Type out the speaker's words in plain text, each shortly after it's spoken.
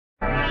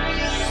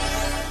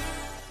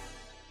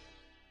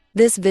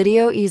This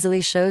video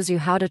easily shows you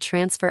how to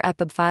transfer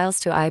ePub files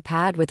to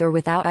iPad with or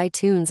without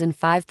iTunes in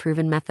 5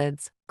 proven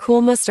methods.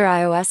 Coolmuster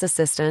iOS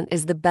Assistant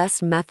is the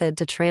best method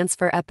to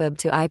transfer ePub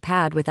to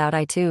iPad without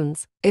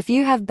iTunes. If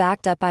you have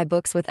backed up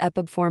iBooks with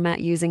ePub format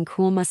using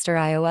Coolmuster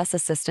iOS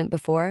Assistant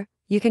before,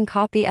 you can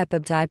copy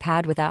ePub to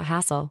iPad without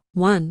hassle.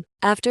 1.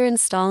 After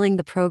installing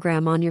the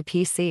program on your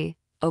PC,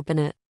 open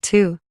it.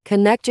 2.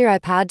 Connect your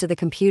iPad to the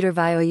computer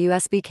via a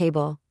USB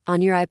cable. On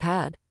your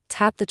iPad,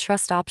 tap the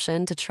Trust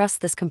option to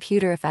trust this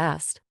computer if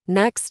asked.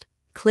 Next,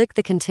 click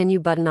the Continue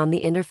button on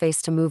the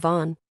interface to move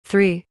on.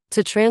 3.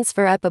 To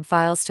transfer ePub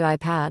files to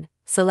iPad,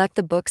 select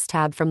the Books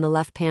tab from the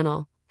left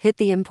panel, hit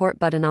the Import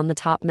button on the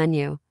top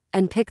menu,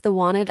 and pick the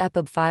wanted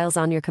ePub files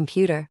on your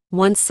computer.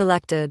 Once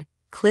selected,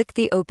 click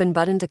the Open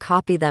button to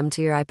copy them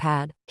to your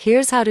iPad.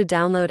 Here's how to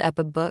download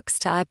ePub books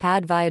to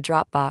iPad via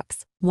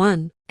Dropbox.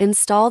 1.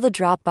 Install the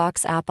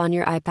Dropbox app on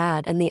your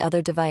iPad and the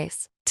other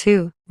device.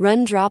 2.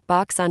 Run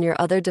Dropbox on your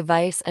other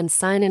device and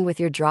sign in with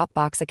your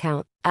Dropbox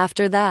account.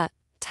 After that,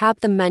 tap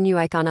the menu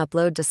icon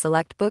Upload to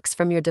select books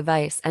from your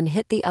device and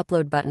hit the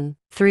Upload button.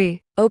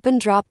 3. Open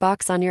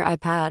Dropbox on your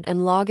iPad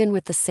and log in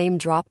with the same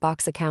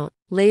Dropbox account.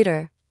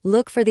 Later,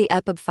 look for the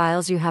ePub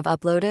files you have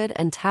uploaded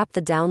and tap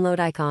the download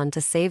icon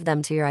to save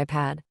them to your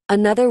iPad.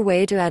 Another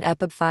way to add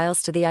ePub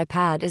files to the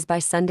iPad is by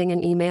sending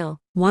an email.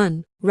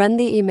 1. Run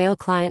the email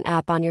client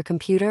app on your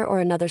computer or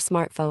another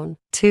smartphone.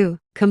 2.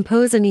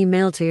 Compose an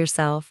email to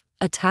yourself,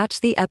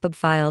 attach the ePub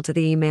file to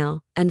the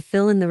email, and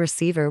fill in the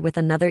receiver with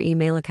another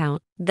email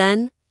account.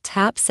 Then,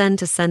 tap Send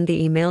to send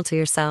the email to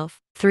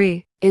yourself.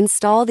 3.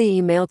 Install the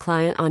email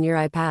client on your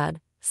iPad,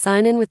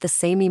 sign in with the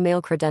same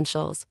email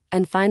credentials,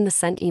 and find the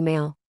sent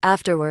email.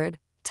 Afterward,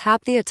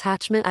 tap the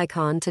attachment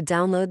icon to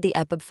download the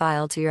ePub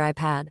file to your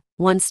iPad.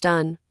 Once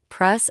done,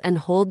 press and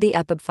hold the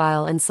ePub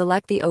file and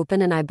select the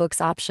Open in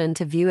iBooks option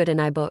to view it in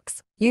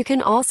iBooks. You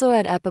can also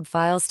add ePub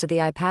files to the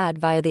iPad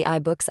via the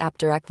iBooks app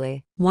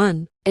directly.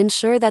 1.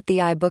 Ensure that the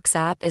iBooks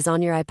app is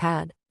on your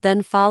iPad.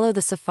 Then follow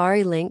the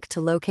Safari link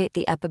to locate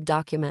the ePub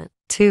document.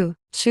 2.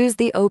 Choose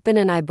the Open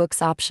in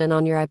iBooks option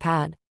on your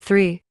iPad.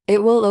 3.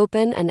 It will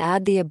open and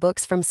add the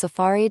eBooks from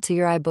Safari to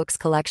your iBooks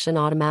collection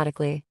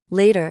automatically.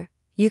 Later,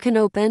 you can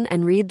open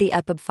and read the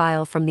ePub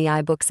file from the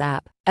iBooks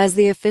app. As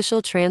the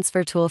official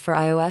transfer tool for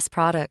iOS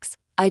products,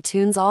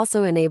 iTunes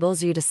also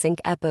enables you to sync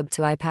ePub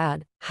to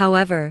iPad.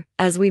 However,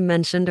 as we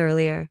mentioned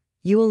earlier,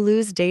 you will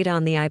lose data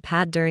on the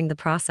iPad during the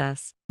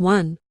process.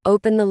 1.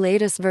 Open the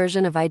latest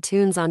version of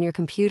iTunes on your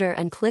computer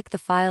and click the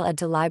File Add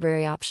to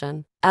Library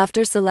option.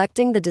 After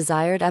selecting the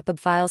desired ePub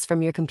files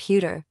from your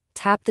computer,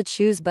 tap the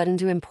Choose button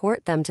to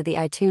import them to the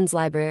iTunes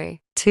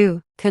library.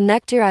 2.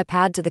 Connect your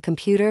iPad to the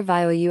computer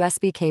via a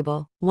USB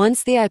cable.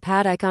 Once the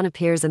iPad icon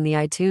appears in the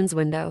iTunes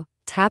window,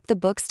 tap the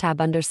Books tab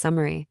under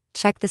Summary,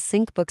 check the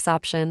Sync Books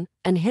option,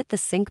 and hit the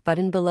Sync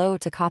button below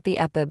to copy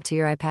ePub to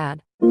your iPad.